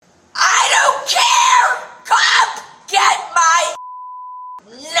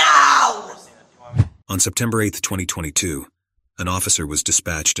On September 8, 2022, an officer was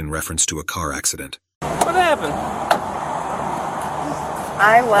dispatched in reference to a car accident. What happened?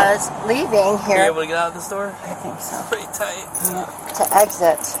 I was leaving Were here. you able to get out of the store? I think so. It's pretty tight. To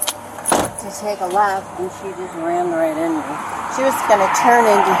exit, to take a left, and she just ran right into me. She was going to turn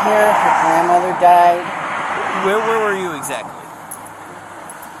into here. Her grandmother died. Where were you exactly?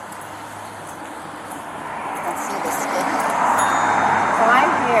 Let's see the skid. So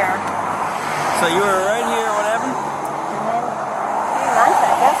I'm here. So you were right here. What happened? And then 3 months,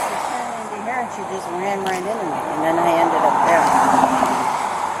 I guess, she turned into here, and she just ran right into me. And then I ended up there.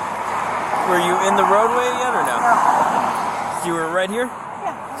 Were you in the roadway yet or no? No. You were right here?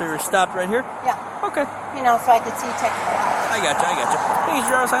 Yeah. So you were stopped right here? Yeah. Okay. You know, so I could see technical. I got you. Can you use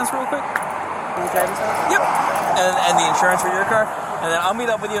your driver's license real quick? Can you drive this over? Yep. And the insurance for your car? And then I'll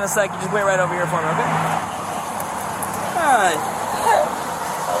meet up with you in a sec. You just wait right over here for me, okay? Hi.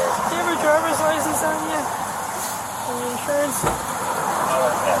 Do you have a driver's license on you? And your insurance?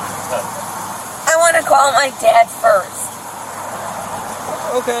 I want to call my dad first.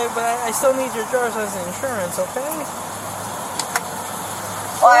 Okay, but I still need your driver's license and insurance, okay?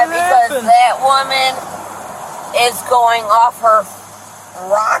 Why? What Because happened? that woman is going off her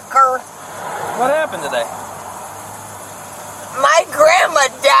rocker. What happened today? My grandma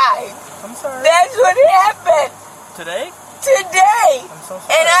died. I'm sorry. That's what happened Today? today. I'm so sorry.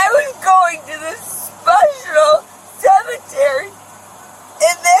 And I was going to the special cemetery.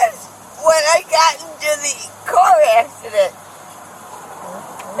 And that's when I got into the car accident.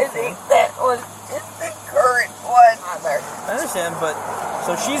 I think that was just the current one. I understand, but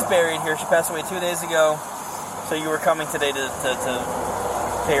so she's buried here. She passed away 2 days ago. So you were coming today to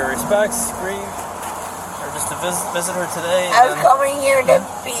pay her respects, grieve, or just to visit her today. I was coming here to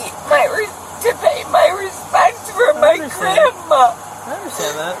pay my respects for my grandma. I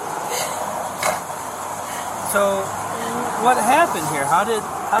understand that. So, what happened here? How did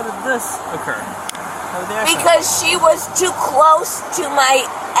this occur? How did the accident? Because she was too close to my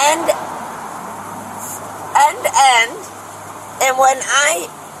end, and when I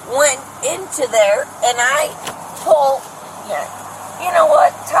went into there and I told, you know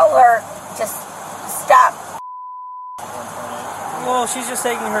what? Tell her just stop. Well, she's just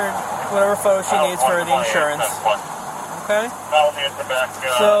taking her whatever photo she needs for the insurance. Okay.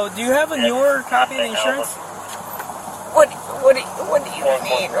 So, do you have a newer copy of the insurance? What do you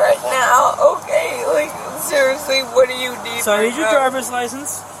need right now? Okay, like seriously, what do you need? So I right need your now? driver's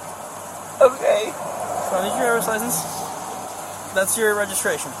license. Okay. So I need your driver's license. That's your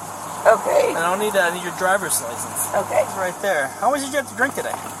registration. Okay. And I don't need that. I need your driver's license. Okay. It's right there. How much did you have to drink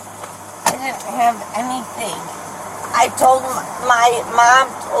today? I didn't have anything. I told my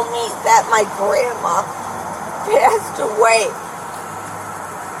mom told me that my grandma passed away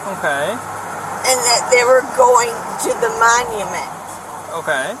Okay. and that they were going to the monument.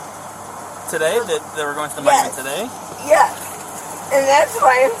 Okay. Today? They were going to the Yes. monument today? Yes. And that's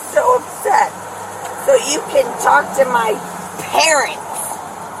why I'm so upset. So you can talk to my parents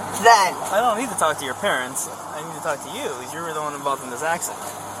then. I don't need to talk to your parents. I need to talk to you, because you were the one involved in this accident.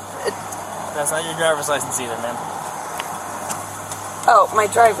 That's not your driver's license either, man. Oh, my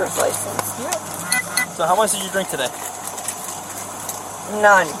driver's license. Yeah. So how much did you drink today?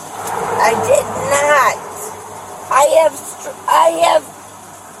 None. I did not. I have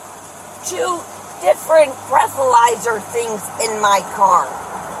 2 different breathalyzer things in my car.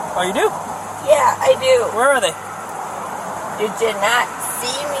 Oh, you do? Yeah, I do. Where are they? Did you not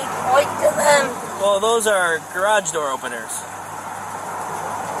see me point to them? Well, those are garage door openers.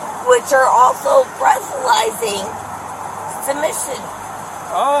 Which are also breathalyzing submission.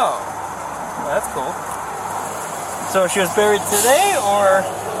 Oh. Well, that's cool. So she was buried today, or?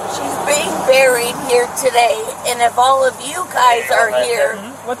 She's being buried here today, and if all of you guys are here,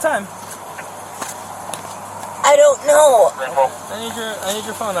 What time? I don't know. I need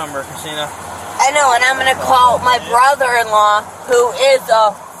your phone number, Christina. I know, and I'm gonna call my brother-in-law, who is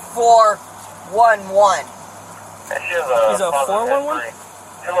a 411. He's a 411?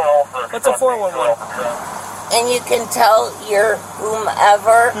 What's a 411? And you can tell your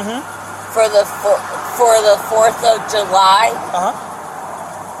whomever for the 4th of July.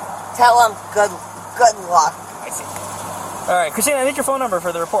 Tell them good luck. I see. All right, Christina, I need your phone number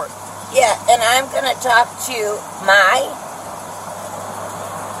for the report. Yeah, and I'm gonna talk to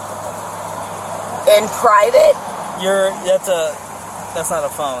in private. That's not a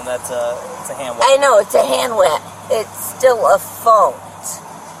phone. It's a hand wave. I know it's a hand wet. It's still a phone.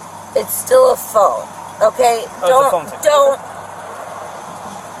 It's still a phone. Okay? Oh, Don't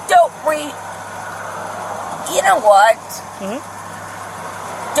you know what?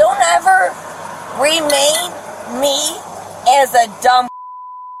 Don't ever remain me as a dumb.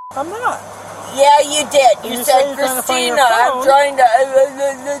 I'm not. Yeah, you did. You said, you're trying to find your Christina, I'm phone. trying to.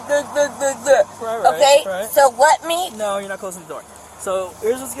 Right, Okay, right. so let me. No, you're not closing the door. So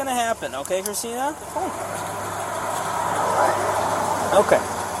here's what's gonna happen, okay, Christina? Okay.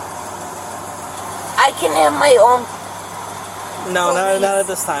 I can have my own. No, not at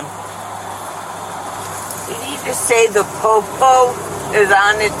this time. Did he just say the popo is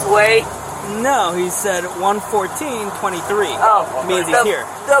on its way? No, he said 1:14:23. Oh, means he's here.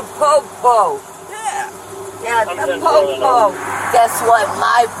 The popo. Yeah. Yeah, the popo. Guess what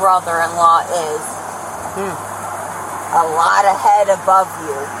my brother-in-law is? A lot ahead above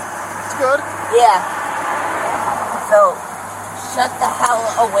you. It's good. Yeah. So, shut the hell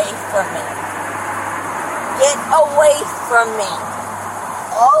away from me. Get away from me.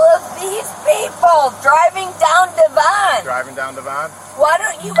 All of these people driving down Devon. Driving down Devon. Why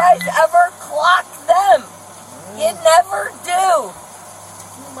don't you guys ever clock them? You never do.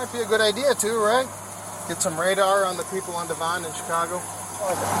 It might be a good idea too, right? Get some radar on the people on Devon in Chicago.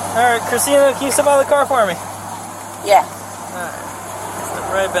 Alright, Christina, can you step out of the car for me? Yeah. Alright. Step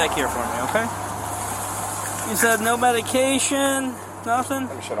right back here for me, okay? You said no medication, nothing?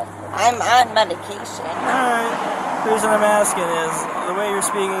 Let me shut off. I'm on medication. Alright. The reason I'm asking is the way you're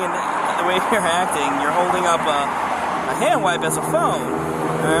speaking and the way you're acting, you're holding up a hand wipe as a phone.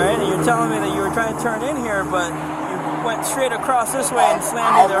 Alright? And you're telling me that you were trying to turn in here, but you went straight across this way and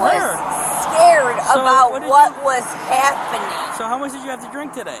slammed into her. Scared So about what what was happening. So how much did you have to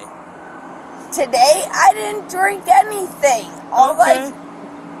drink today? Today, I didn't drink anything. Okay.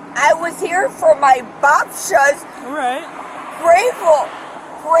 I was here for my babshas Right.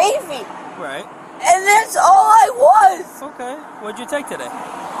 gravy. Right. And that's all I was. Okay. What'd you take today?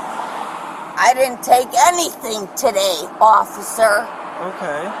 I didn't take anything today, officer.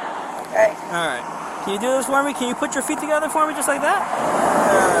 Okay. Right. Alright. Can you do this for me? Can you put your feet together for me just like that?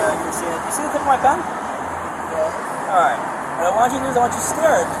 You see it? You see the tip of my pen? Alright. What I want you to do is I want you to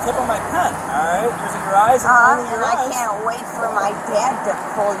stare at the tip of my pen. Alright? Using your eyes and only your I eyes. can't wait for my dad to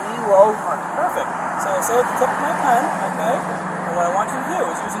pull you over. Perfect. So stare at the tip of my pen, okay? And what I want you to do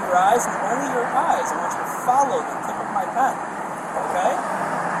is using your eyes and only your eyes, I want you to follow the tip of my pen. Okay?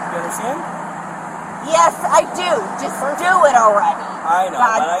 You understand? Yes, I do. Just do it already. I know,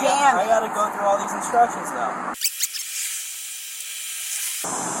 God but damn I gotta go through all these instructions now.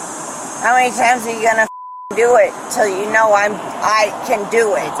 How many times are you gonna do it till you know I can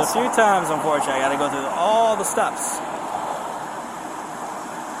do it? It's a few times, unfortunately. I gotta go through all the steps.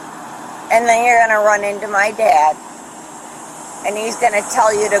 And then you're gonna run into my dad. And he's gonna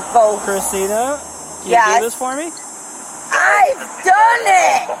tell you to go. Christina, can you Yes. do this for me? I've done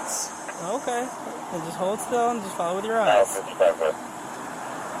it! Okay. And just hold still and just follow with your eyes.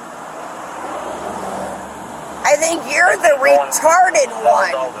 I think you're the retarded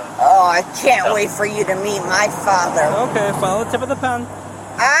one. Oh, I can't wait for you to meet my father. Okay, follow the tip of the pen.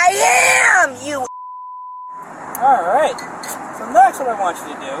 I am, you. Alright. So next what I want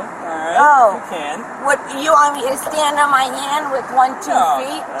you to do, alright, Oh. if you can. What, you want me to stand on my hand with 1, 2 No.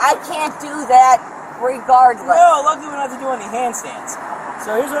 feet? I can't do that regardless. No, luckily we don't have to do any handstands.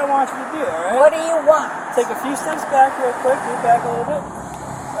 So here's what I want you to do, alright? What do you want? Take a few steps back real quick, move back a little bit.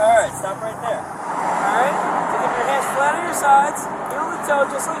 Alright, stop right there. Alright? So keep your hands flat on your sides, heel to toe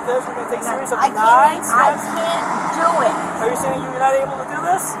just like this. We're going to take a series of 9 I steps. can't do it Are you saying you're not able to do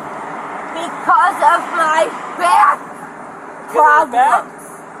this? because of my back Because of your back?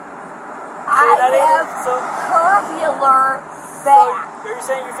 problems. So you're not I able- have so- curvular So back. are you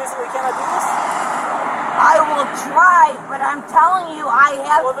saying you physically cannot do this? I will try, but I'm telling you, I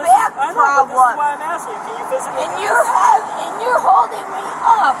have Well, this back I know, but this is problems. why I'm asking you. Can you physically And do you're holding me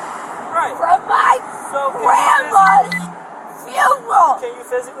up this? Right. from my So can grandma's funeral. Can you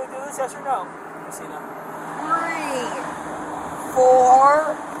physically do this? Yes or no? Christina. 3,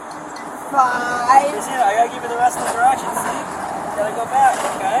 4, 5. Christina, I gotta give you the rest of the directions. You gotta go back,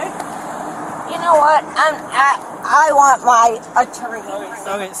 okay? You know what? I want my attorney.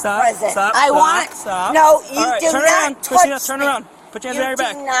 Okay, stop. Present. Stop. I stop, want. Stop. No, you All right, do turn not around. touch Christina, turn me. around. Put your hands You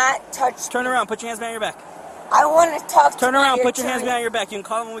behind your back. do not touch Turn me. around. Put your hands behind your back. I want to talk to Turn my around. Put your hands attorney. behind your back. You can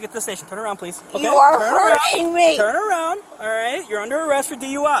call them when we get to the station. Turn around, please. Okay? You are Turn around. hurting me. Turn around. All right. You're under arrest for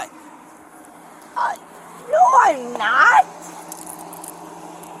DUI. No, I'm not.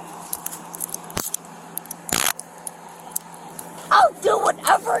 I'll do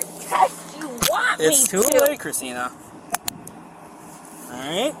whatever test you want It's me too to. late, Christina. All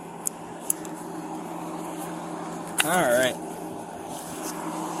right. All right.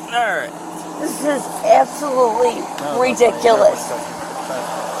 All right. This is absolutely ridiculous.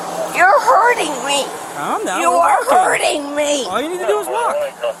 You're hurting me. Calm down. You we're are walking. hurting me. All you need to do is walk.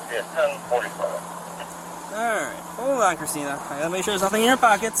 Alright, hold on, Christina. I gotta make sure there's nothing in your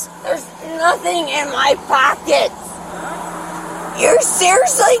pockets. There's nothing in my pockets. You're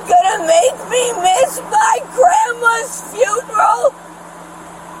seriously gonna make me miss my grandma's funeral?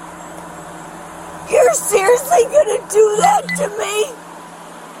 You're seriously gonna do that to me?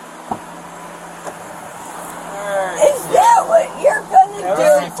 Alright. Is that what you're gonna Have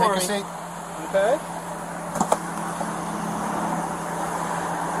a do? seat for Take a me. seat. Okay.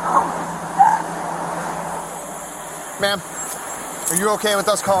 Ma'am, are you okay with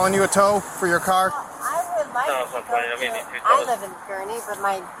us calling you a tow for your car? I would like to go to, I live in Gurney, but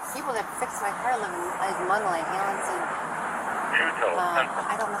my people that fix my car live in Munley, Helen said,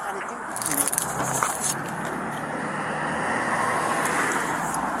 I don't know how to do that.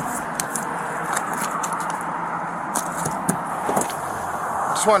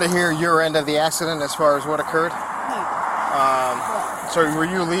 Just want to hear your end of the accident as far as what occurred. So were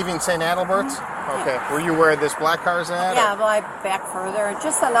you leaving St. Adalbert's? Okay. Were you where this black car's at? Yeah, well, I back further,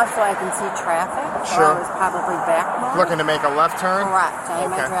 just enough so I can see traffic. So Sure. I was probably back more. Looking to make a left turn? Correct. I had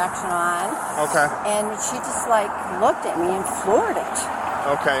my Okay. direction on. Okay. And she just like looked at me and floored it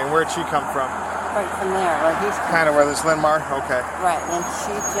Okay. And where'd she come from? right from there, where he's Kind of where this Linmar? Okay. right. And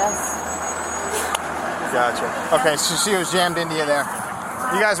she just Gotcha. Okay, so she was jammed into you there.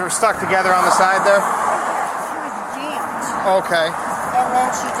 You guys were stuck together on the side there? she was jammed. Okay. And then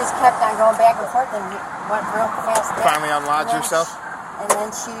she just kept on going back and forth and went real fast back. Finally unlodged And then yourself? And then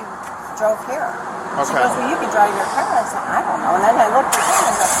she drove here. She Okay. goes, well, you can drive your car. I said, I don't know. And then I looked again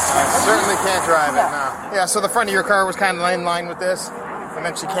and I go, certainly can't drive it Yeah. now. Yeah, so the front of your car was kind of in line with this, and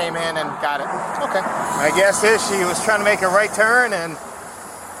then she came in and got it. Okay. My guess is she was trying to make a right turn and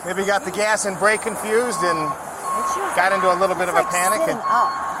maybe got the gas and brake confused and and she was got into a little bit of a like panic. sitting And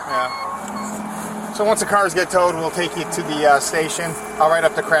up. yeah. So once the cars get towed, we'll take you to the station. I'll write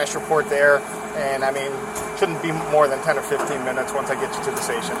up the crash report there, and I mean, shouldn't be more than 10 or 15 minutes once I get you to the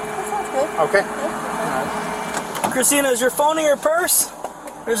station. That sounds good. Okay. Christina, is your phone in your purse?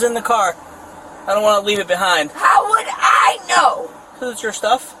 Or is it in the car? I don't want to leave it behind. How would I know? Because it's your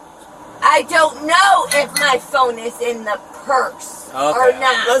stuff. I don't know if my phone is in the purse or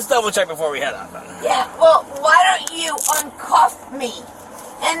not. Let's double check before we head out then. Yeah, well, why don't you uncuff me?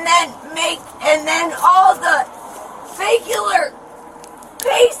 And then all the regular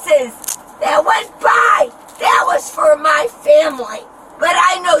faces that went by, that was for my family. But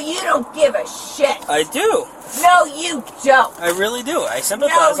I know you don't give a shit. I do. No, you don't. I really do. I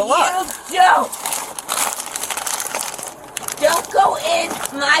sympathize a lot. You don't. Don't go in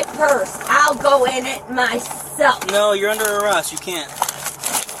my purse. I'll go in it myself. No, you're under arrest. You can't.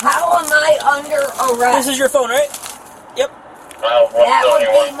 How am I under arrest? This is your phone, right? Yep. That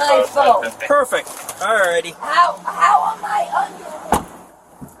would be my phone. Perfect. Alrighty. How am I under arrest?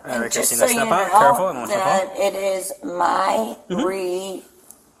 Alright, Just Christina, so you step out. know Careful. I don't want your phone. that it is my Mm-hmm.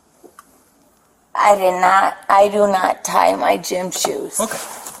 I do not tie my gym shoes. Okay.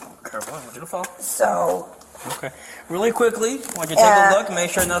 Careful. I don't want you to fall. So, Okay. Really quickly, I want you to take a look, make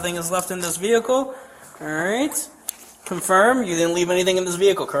sure nothing is left in this vehicle. Alright. Confirm you didn't leave anything in this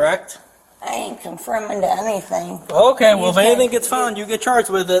vehicle, correct? I ain't confirming to anything. Okay, well, if You anything can't- gets found, you get charged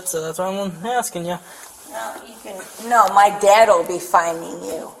with it, so that's why I'm asking you. No, my dad will be finding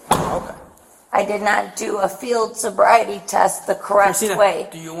you. Okay. I did not do a field sobriety test the correct Christina, way.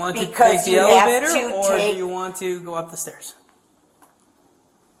 do you want to because take the you have elevator, to or take- do you want to go up the stairs?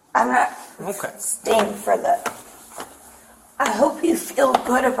 I'm not Okay. staying for the. I hope you feel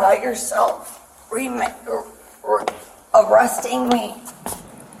good about yourself arresting me.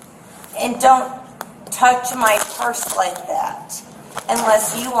 And don't touch my purse like that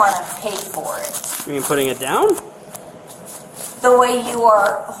unless you want to pay for it. You mean putting it down? The way you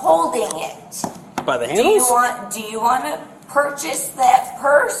are holding it. By the Do handles? you want to purchase that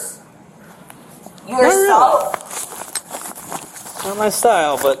purse yourself? Not my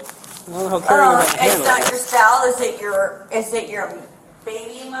style, but I don't know how carrying about the It's handles. not your style. Is it your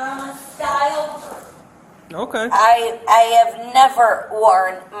baby mama style? Okay. I have never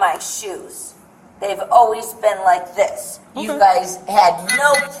worn my shoes. They've always been like this. You Okay. guys had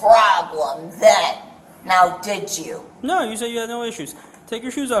no problem then. Now, did you? No, you said you had no issues. Take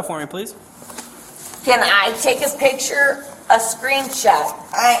your shoes off for me, please. Can I take a picture? A screenshot.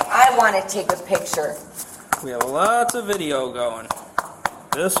 I want to take a picture. We have lots of video going.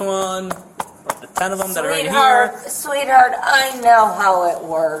 This one, the 10 of them that are in here. Sweetheart, I know how it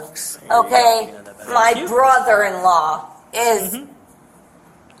works. Okay? My Cute. brother-in-law is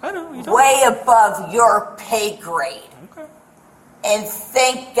I know, you don't. way above your pay grade. Okay. And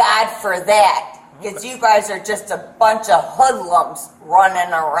thank God for that. Because you guys are just a bunch of hoodlums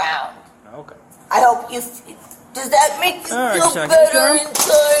running around. Okay. I hope you... Does that make you feel better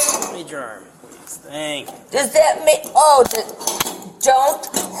inside? Need your arm, please. Thank you. Does that make... Oh, don't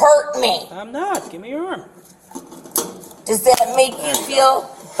hurt me. I'm not. Give me your arm. Does that make you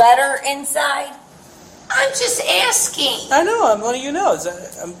feel better inside? I'm just asking. I know. I'm letting you know.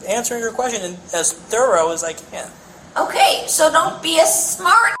 I'm answering your question as thorough as I can. Okay, so don't be a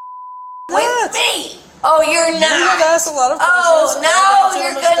smart with me. Oh, you're not. You have asked a lot of questions. Oh, now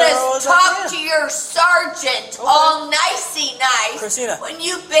you're gonna talk to your sergeant all nicey nice. Christina. When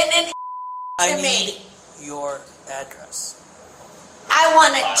you've been in I to need me. your address. I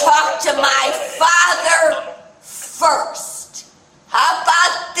want to talk to my father first. How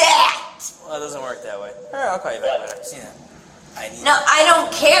about that? Well, it doesn't work that way. All right, I'll call you back later. Christina. No, I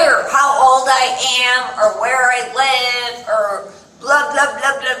don't care how old I am or where I live or blah, blah,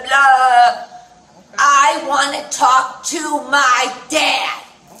 blah, blah, blah. I want to talk to my dad,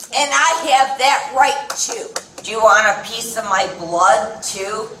 and I have that right too. Do you want a piece of my blood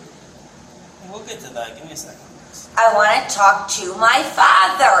too? We'll get to that. Give me a second. I want to talk to my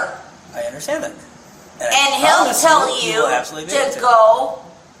father. I understand that. And he'll tell you to go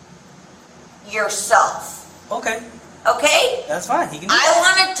yourself. Okay. Okay? That's fine. He can do I that.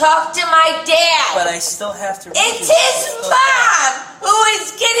 want to talk to my dad. But I still have to... It's his mom who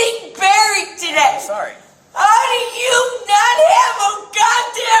is getting buried today. I'm sorry. How do you not have a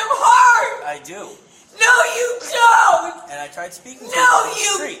goddamn heart? I do. No, you don't. And I tried speaking to No, you on the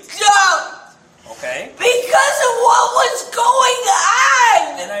you street. don't. Okay? Because of what was going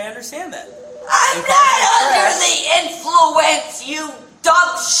on. And I understand that. I'm not under the influence, you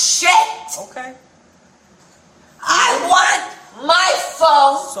dumb shit. Okay. I want my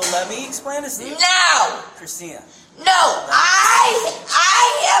phone So let me explain this to you. now. Christina. No, I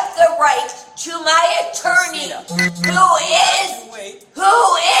have the right to my attorney, Wait.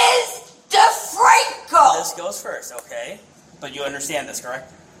 who is DeFranco. This goes first, okay? But you understand this,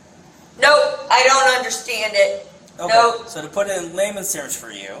 correct? Nope, I don't understand it. Okay. Nope. So to put it in layman's terms for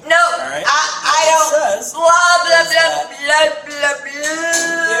you. No, Alright? I don't. Says Blah, blah, that blah, blah, blah,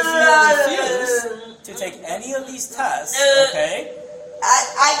 blah. if you refuse to take any of these tests, okay,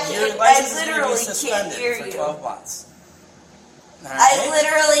 your I license is going to be literally can't suspended hear for you. 12 months. All I right?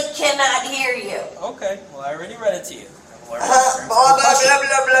 literally cannot hear you. Okay, well, I already read it to you. Blah, blah, blah, blah,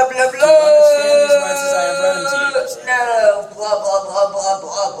 blah, blah, blah. Do you understand these rights as I have read them to you? Christina? No, blah, blah, blah, blah,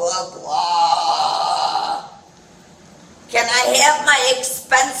 blah, blah, blah. Can I have my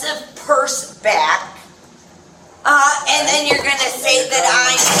expensive purse back? And then you're gonna say that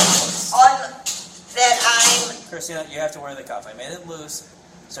I'm Christina, you have to wear the cuff. I made it loose,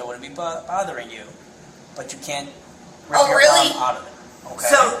 so it wouldn't be bothering you, but you can't rip your really? arm out of it. Okay?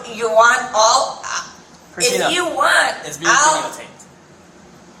 So you want all? Christina, if you want, it's being I'll. videotaped.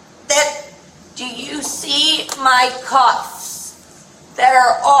 That. Do you see my cuffs that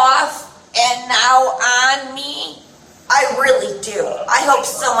are off and now on me? I really do. I hope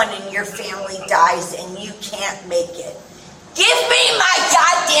someone in your family dies and you can't make it. Give me my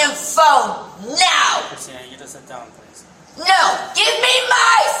goddamn phone now. Christina, you just sit down, please. No, give me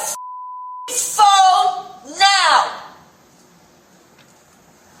my phone now.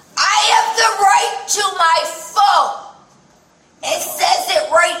 I have the right to my phone. It says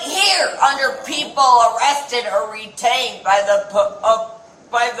it right here under people arrested or retained by the Popo.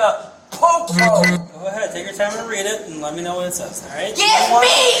 Go ahead, take your time and read it, and let me know what it says, alright? Give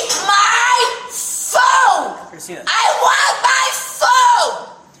me my phone! Christina. I want my phone!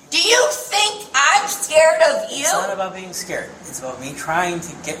 Do you think I'm scared of you? It's not about being scared. It's about me trying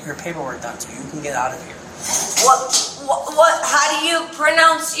to get your paperwork done so you can get out of here. What, how do you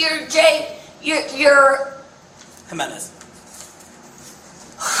pronounce your J, your... Jimenez.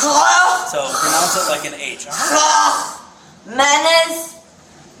 Hello? So pronounce it like an H. Menace?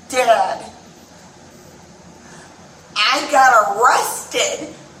 Dad. I got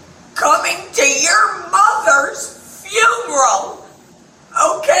arrested coming to your mother's funeral.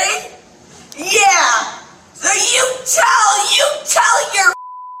 Okay? Yeah. So you tell your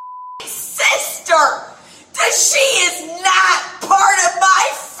sister that she is not part of my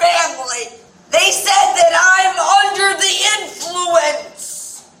family. They said that I'm under the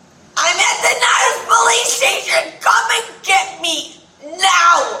influence. I'm at the Niles police station. Come and get me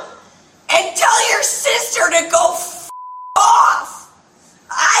now. And tell your sister to go off.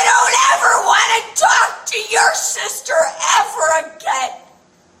 I don't ever want to talk to your sister ever again.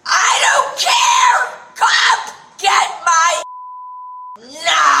 I don't care. Come get my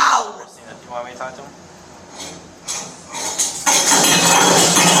now. Christina, do you want me to talk to him?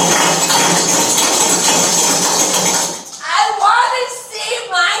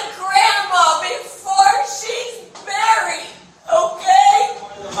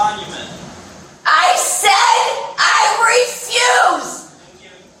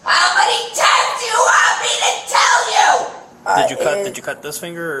 cut? Did you cut this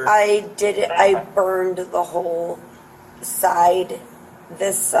finger? Or? I did it. I burned the whole side,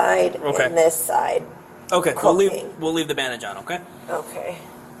 this side, and this side. Okay, we'll leave the bandage on. Okay. Okay.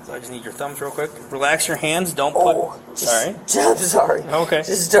 So I just need your thumbs real quick. Relax your hands. Don't put. Sorry. I'm sorry. Okay.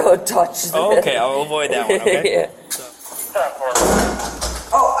 Just don't touch them. Okay, I'll avoid that one. Okay. Yeah.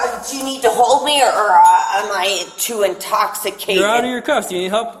 Do you need to hold me, or am I too intoxicated? You're out of your cuffs. Do you need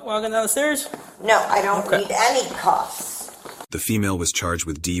help walking down the stairs? No, I don't need any cuffs. The female was charged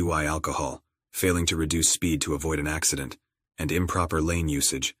with DUI alcohol, failing to reduce speed to avoid an accident, and improper lane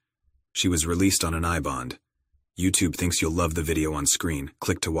usage. She was released on an I-bond. YouTube thinks you'll love the video on screen.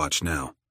 Click to watch now.